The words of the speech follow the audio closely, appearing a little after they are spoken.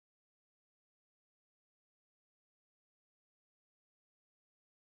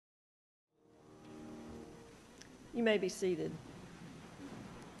You may be seated.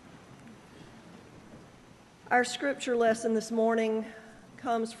 Our scripture lesson this morning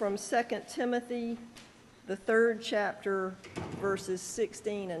comes from 2 Timothy, the 3rd chapter, verses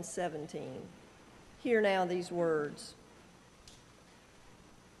 16 and 17. Hear now these words.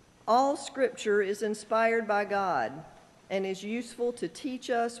 All scripture is inspired by God and is useful to teach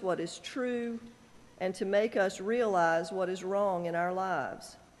us what is true and to make us realize what is wrong in our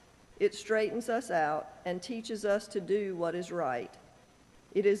lives. It straightens us out and teaches us to do what is right.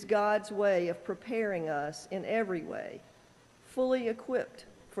 It is God's way of preparing us in every way, fully equipped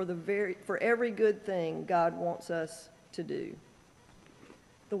for every good thing God wants us to do.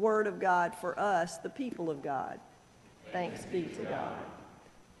 The word of God for us, the people of God. Thanks be to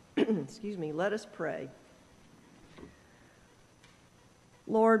God. Excuse me, let us pray.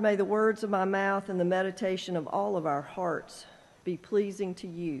 Lord, may the words of my mouth and the meditation of all of our hearts be pleasing to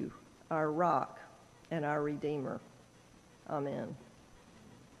you, our rock and our Redeemer. Amen.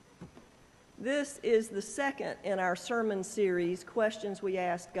 This is the second in our sermon series, Questions We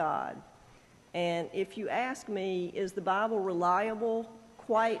Ask God. And if you ask me, is the Bible reliable?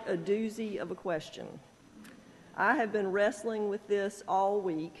 Quite a doozy of a question. I have been wrestling with this all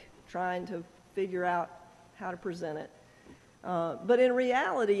week, trying to figure out how to present it. But in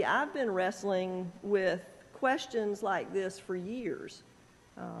reality, I've been wrestling with questions like this for years.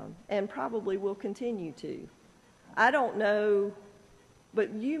 And probably will continue to. I don't know,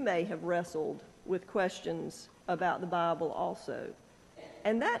 but you may have wrestled with questions about the Bible also.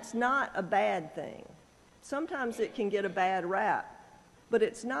 And that's not a bad thing. Sometimes it can get a bad rap, but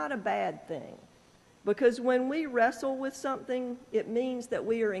it's not a bad thing. Because when we wrestle with something, it means that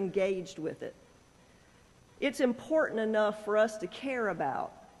we are engaged with it. It's important enough for us to care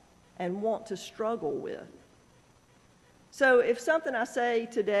about and want to struggle with. So if something I say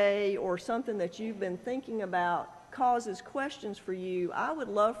today or something that you've been thinking about causes questions for you, I would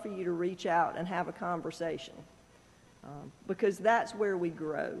love for you to reach out and have a conversation because that's where we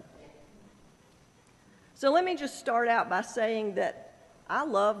grow. So let me just start out by saying that I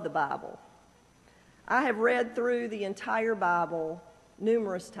love the Bible. I have read through the entire Bible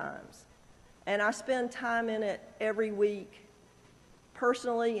numerous times, and I spend time in it every week,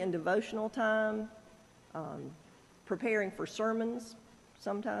 personally in devotional time, preparing for sermons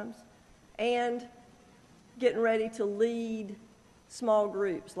sometimes, and getting ready to lead small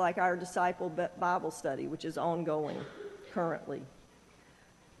groups like our Disciple Bible Study, which is ongoing currently.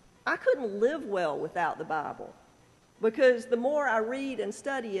 I couldn't live well without the Bible because the more I read and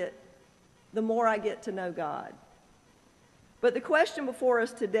study it, the more I get to know God. But the question before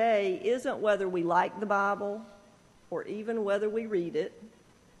us today isn't whether we like the Bible or even whether we read it.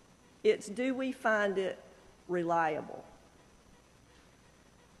 It's do we find it reliable?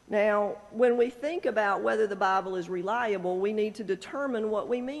 Now, when we think about whether the Bible is reliable, we need to determine what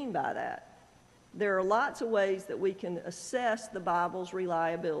we mean by that. There are lots of ways that we can assess the Bible's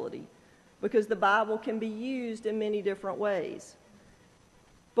reliability because the Bible can be used in many different ways.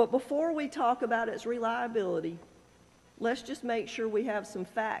 But before we talk about its reliability, let's just make sure we have some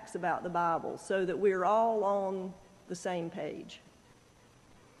facts about the Bible so that we're all on the same page.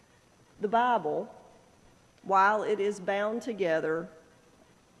 The Bible, while it is bound together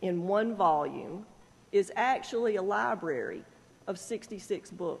in one volume, is actually a library of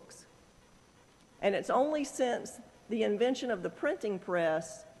 66 books. And it's only since the invention of the printing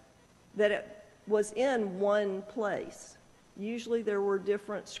press that it was in one place. Usually there were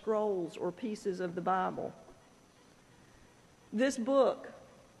different scrolls or pieces of the Bible. This book,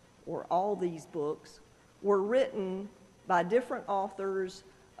 or all these books, were written by different authors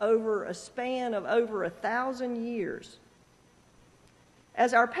over a span of over 1,000 years.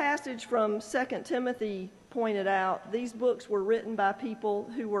 As our passage from 2 Timothy pointed out, these books were written by people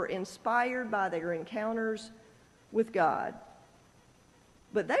who were inspired by their encounters with God.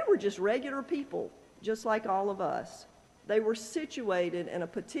 But they were just regular people, just like all of us. They were situated in a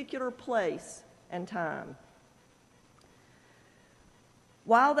particular place and time.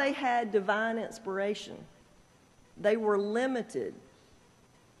 While they had divine inspiration, they were limited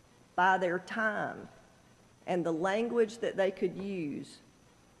by their time and the language that they could use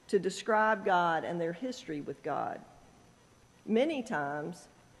to describe God and their history with God. Many times,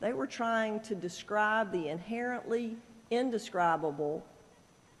 they were trying to describe the inherently indescribable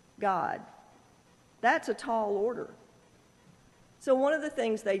God. That's a tall order. So one of the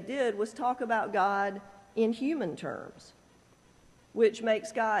things they did was talk about God in human terms, which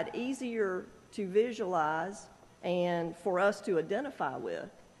makes God easier to visualize and for us to identify with.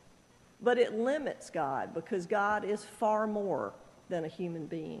 But it limits God because God is far more than a human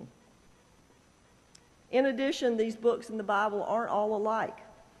being. In addition, these books in the Bible aren't all alike.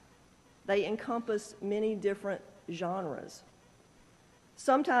 They encompass many different genres.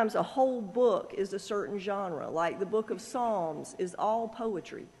 Sometimes a whole book is a certain genre, like the book of Psalms is all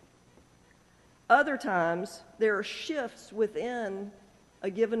poetry. Other times, there are shifts within a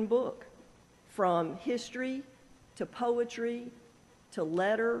given book, from history to poetry to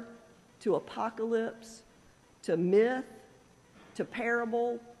letter to apocalypse to myth to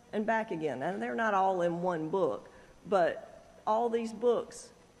parable and back again. And they're not all in one book, but all these books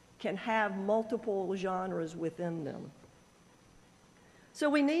can have multiple genres within them. So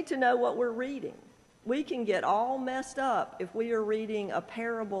we need to know what we're reading. We can get all messed up if we are reading a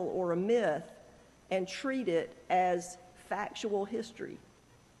parable or a myth and treat it as factual history.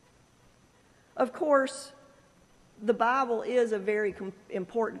 Of course, the Bible is a very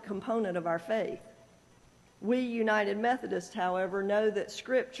important component of our faith. We United Methodists, however, know that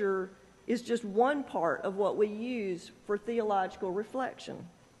Scripture is just one part of what we use for theological reflection.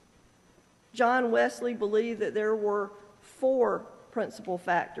 John Wesley believed that there were 4 principal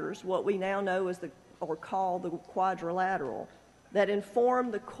factors, what we now know as or call the quadrilateral, that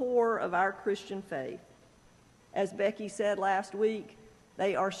inform the core of our Christian faith. As Becky said last week,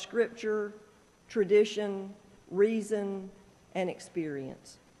 they are Scripture, tradition, reason, and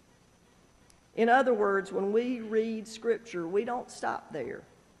experience. In other words, when we read Scripture, we don't stop there.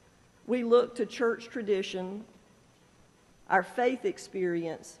 We look to church tradition, our faith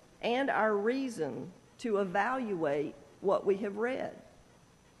experience, and our reason to evaluate what we have read.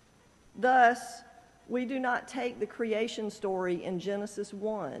 Thus, we do not take the creation story in Genesis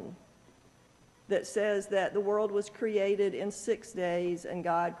 1 that says that the world was created in 6 days and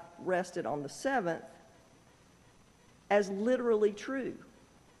God rested on the 7th as literally true.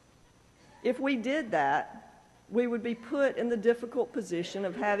 If we did that, we would be put in the difficult position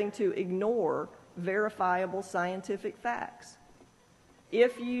of having to ignore verifiable scientific facts.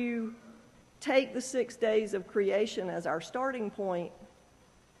 If you take the 6 days of creation as our starting point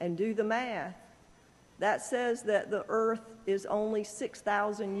and do the math, that says that the earth is only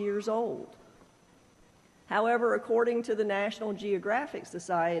 6,000 years old. However, according to the National Geographic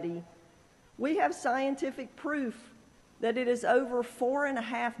Society, we have scientific proof that it is over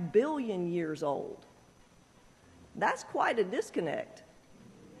 4.5 billion years old. That's quite a disconnect.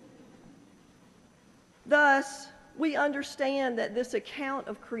 Thus, we understand that this account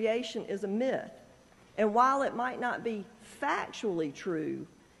of creation is a myth, and while it might not be factually true,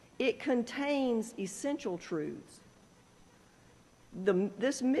 it contains essential truths.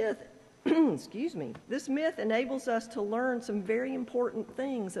 This myth this myth enables us to learn some very important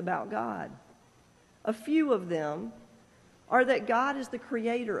things about God. A few of them are that God is the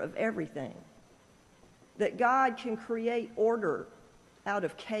creator of everything, that God can create order out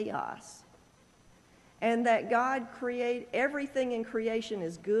of chaos, and that God create everything in creation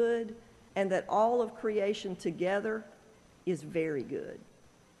is good, and that all of creation together is very good.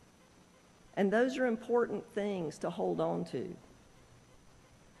 And those are important things to hold on to.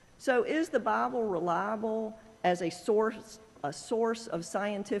 So is the Bible reliable as a source of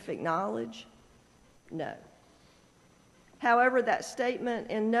scientific knowledge? No. However, that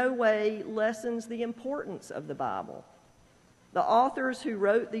statement in no way lessens the importance of the Bible. The authors who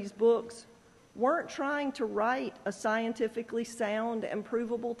wrote these books weren't trying to write a scientifically sound and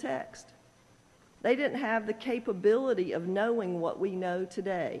provable text. They didn't have the capability of knowing what we know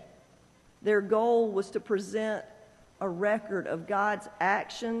today. Their goal was to present a record of God's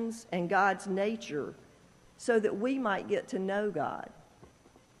actions and God's nature so that we might get to know God.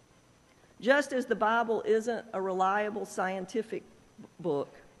 Just as the Bible isn't a reliable scientific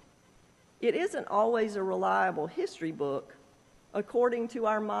book, it isn't always a reliable history book according to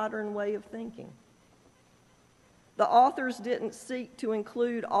our modern way of thinking. The authors didn't seek to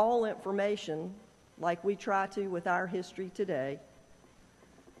include all information like we try to with our history today.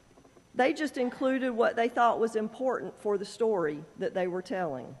 They just included what they thought was important for the story that they were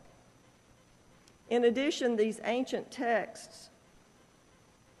telling. In addition, these ancient texts,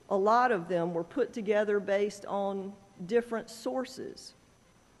 a lot of them were put together based on different sources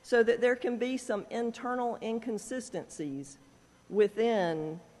so that there can be some internal inconsistencies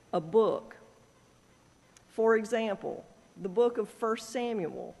within a book. For example, the book of 1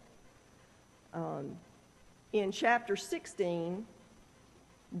 Samuel. In chapter 16,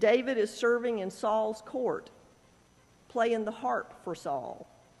 David is serving in Saul's court, playing the harp for Saul.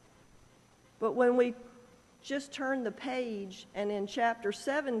 But when we just turn the page, and in chapter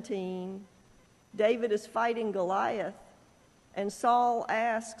 17, David is fighting Goliath, and Saul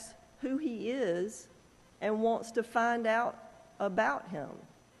asks who he is and wants to find out about him.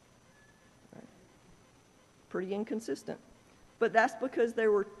 pretty inconsistent. But that's because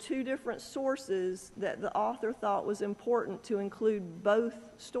there were two different sources that the author thought was important to include both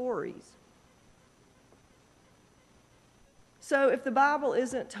stories. So if the Bible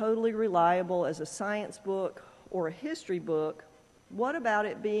isn't totally reliable as a science book or a history book, what about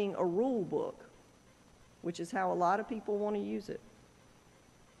it being a rule book, which is how a lot of people want to use it?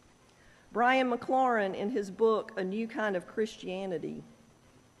 Brian McLaurin, in his book, A New Kind of Christianity,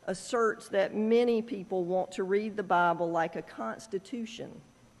 asserts that many people want to read the Bible like a constitution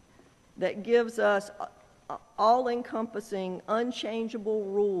that gives us all-encompassing, unchangeable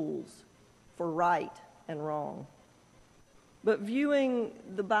rules for right and wrong. But viewing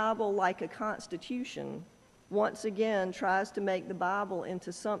the Bible like a constitution, once again, tries to make the Bible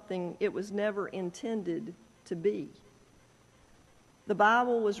into something it was never intended to be. The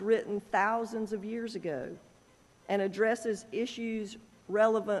Bible was written thousands of years ago and addresses issues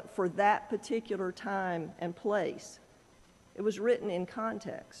relevant for that particular time and place. It was written in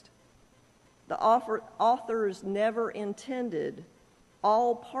context. The authors never intended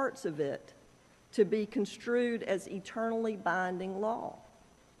all parts of it to be construed as eternally binding law.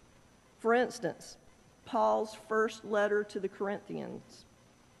 For instance, Paul's first letter to the Corinthians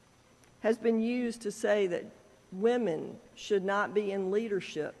has been used to say that women should not be in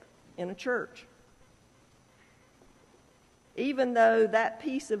leadership in a church, even though that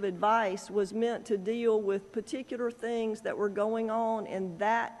piece of advice was meant to deal with particular things that were going on in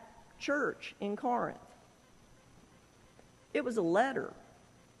that church in Corinth. It was a letter.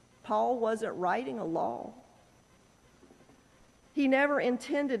 Paul wasn't writing a law. He never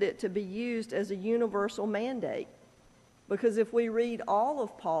intended it to be used as a universal mandate, because if we read all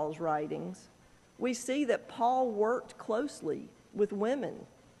of Paul's writings, we see that Paul worked closely with women,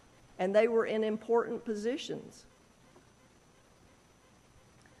 and they were in important positions.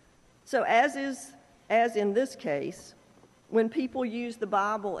 So as in this case, when people use the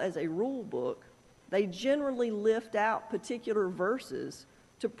Bible as a rule book, they generally lift out particular verses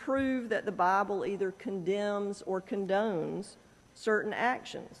to prove that the Bible either condemns or condones certain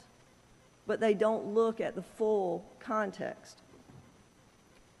actions, but they don't look at the full context.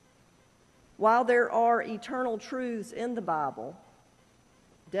 While there are eternal truths in the Bible,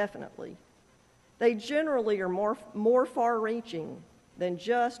 definitely, they generally are more far-reaching than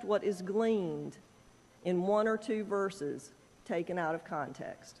just what is gleaned in one or two verses taken out of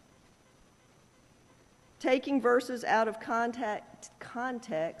context. Taking verses out of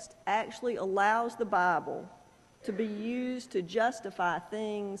context actually allows the Bible to be used to justify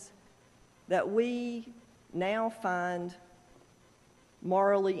things that we now find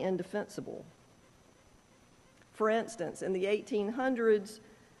morally indefensible. For instance, in the 1800s,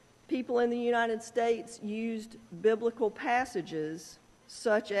 people in the United States used biblical passages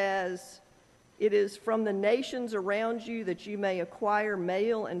such as, "It is from the nations around you that you may acquire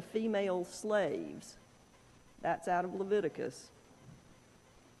male and female slaves." That's out of Leviticus.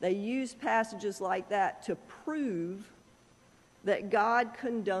 They used passages like that to prove that God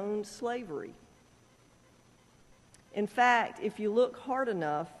condoned slavery. In fact, if you look hard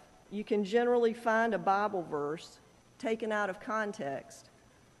enough, you can generally find a Bible verse taken out of context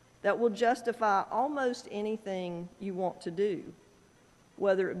that will justify almost anything you want to do,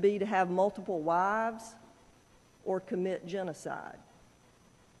 whether it be to have multiple wives or commit genocide.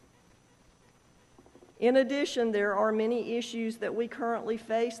 In addition, there are many issues that we currently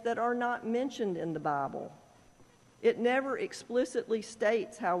face that are not mentioned in the Bible. It never explicitly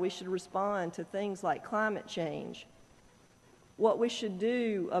states how we should respond to things like climate change, what we should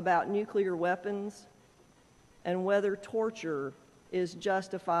do about nuclear weapons, and whether torture is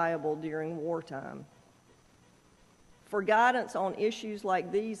justifiable during wartime. For guidance on issues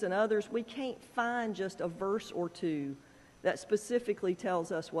like these and others, we can't find just a verse or two that specifically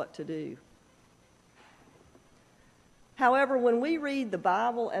tells us what to do. However, when we read the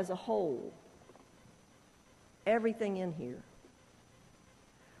Bible as a whole, everything in here,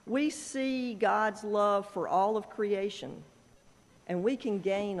 we see God's love for all of creation, and we can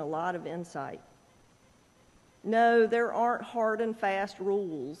gain a lot of insight. No, there aren't hard and fast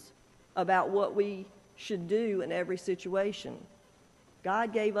rules about what we should do in every situation.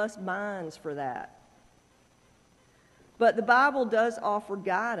 God gave us minds for that. But the Bible does offer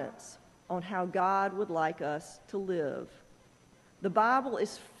guidance on how God would like us to live. The Bible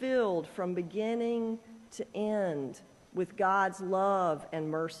is filled from beginning to end with God's love and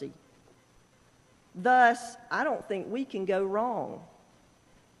mercy. Thus, I don't think we can go wrong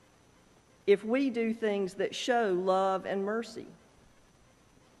if we do things that show love and mercy.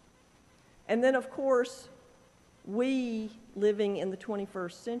 And then, of course, we, living in the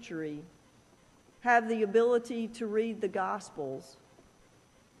 21st century, have the ability to read the Gospels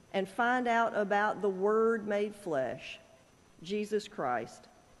and find out about the Word made flesh, Jesus Christ,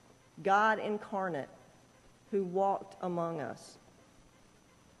 God incarnate, who walked among us.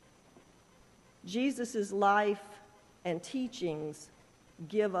 Jesus' life and teachings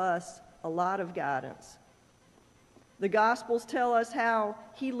give us a lot of guidance. The Gospels tell us how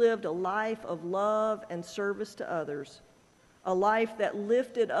he lived a life of love and service to others, a life that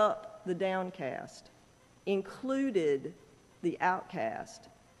lifted up the downcast, included the outcast,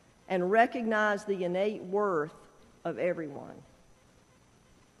 and recognized the innate worth of everyone.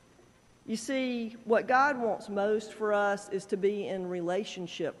 You see, what God wants most for us is to be in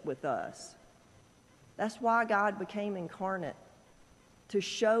relationship with us. That's why God became incarnate, to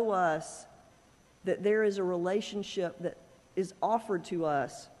show us that there is a relationship that is offered to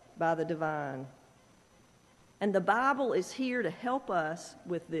us by the divine. And the Bible is here to help us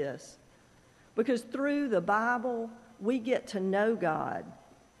with this, because through the Bible, we get to know God.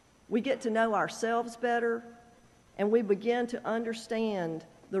 We get to know ourselves better, and we begin to understand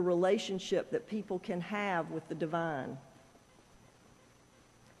the relationship that people can have with the divine.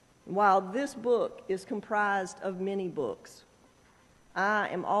 While this book is comprised of many books, I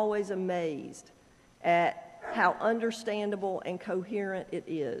am always amazed at how understandable and coherent it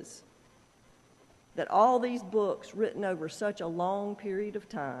is. That all these books written over such a long period of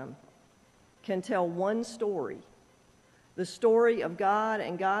time can tell one story, the story of God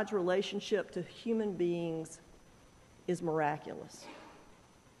and God's relationship to human beings is miraculous.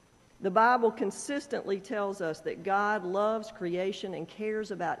 The Bible consistently tells us that God loves creation and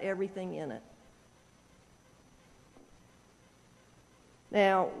cares about everything in it.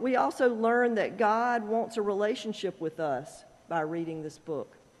 Now, we also learn that God wants a relationship with us by reading this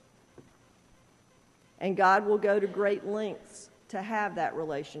book. And God will go to great lengths to have that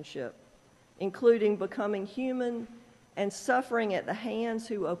relationship, including becoming human and suffering at the hands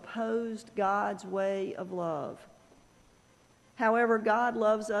who opposed God's way of love. However, God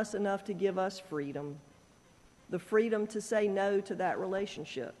loves us enough to give us freedom, the freedom to say no to that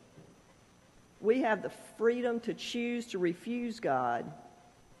relationship. We have the freedom to choose to refuse God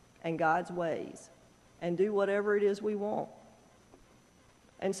and God's ways and do whatever it is we want.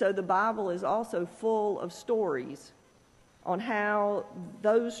 And so the Bible is also full of stories on how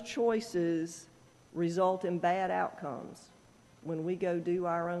those choices result in bad outcomes when we go do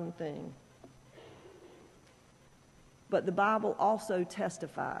our own thing. But the Bible also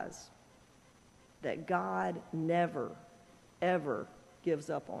testifies that God never, ever gives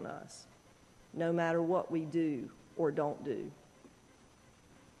up on us, no matter what we do or don't do.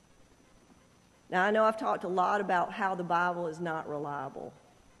 Now, I know I've talked a lot about how the Bible is not reliable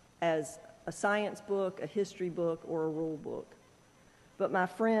as a science book, a history book, or a rule book. But my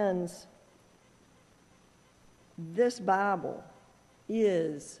friends, this Bible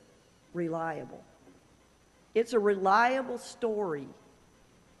is reliable. It's a reliable story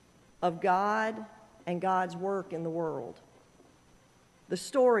of God and God's work in the world. The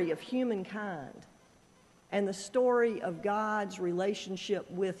story of humankind and the story of God's relationship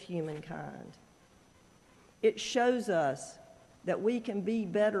with humankind. It shows us that we can be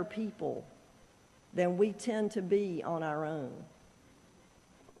better people than we tend to be on our own.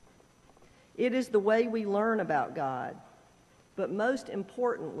 It is the way we learn about God. But most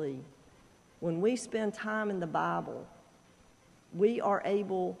importantly, when we spend time in the Bible, we are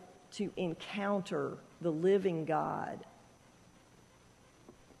able to encounter the living God.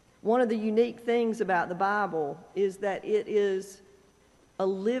 One of the unique things about the Bible is that it is a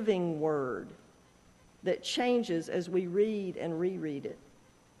living word that changes as we read and reread it.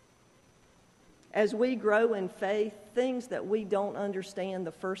 As we grow in faith, things that we don't understand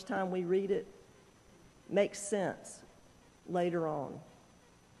the first time we read it make sense later on.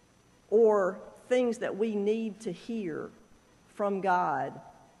 Or things that we need to hear from God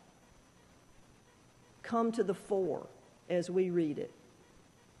come to the fore as we read it.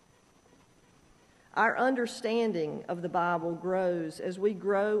 Our understanding of the Bible grows as we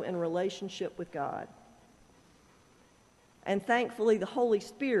grow in relationship with God. And thankfully, the Holy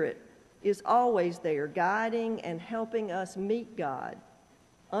Spirit is always there, guiding and helping us meet God,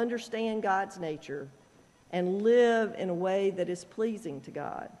 understand God's nature, and live in a way that is pleasing to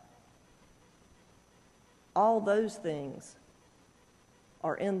God. All those things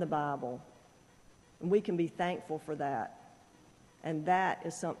are in the Bible, and we can be thankful for that. And that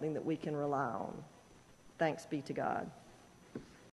is something that we can rely on. Thanks be to God.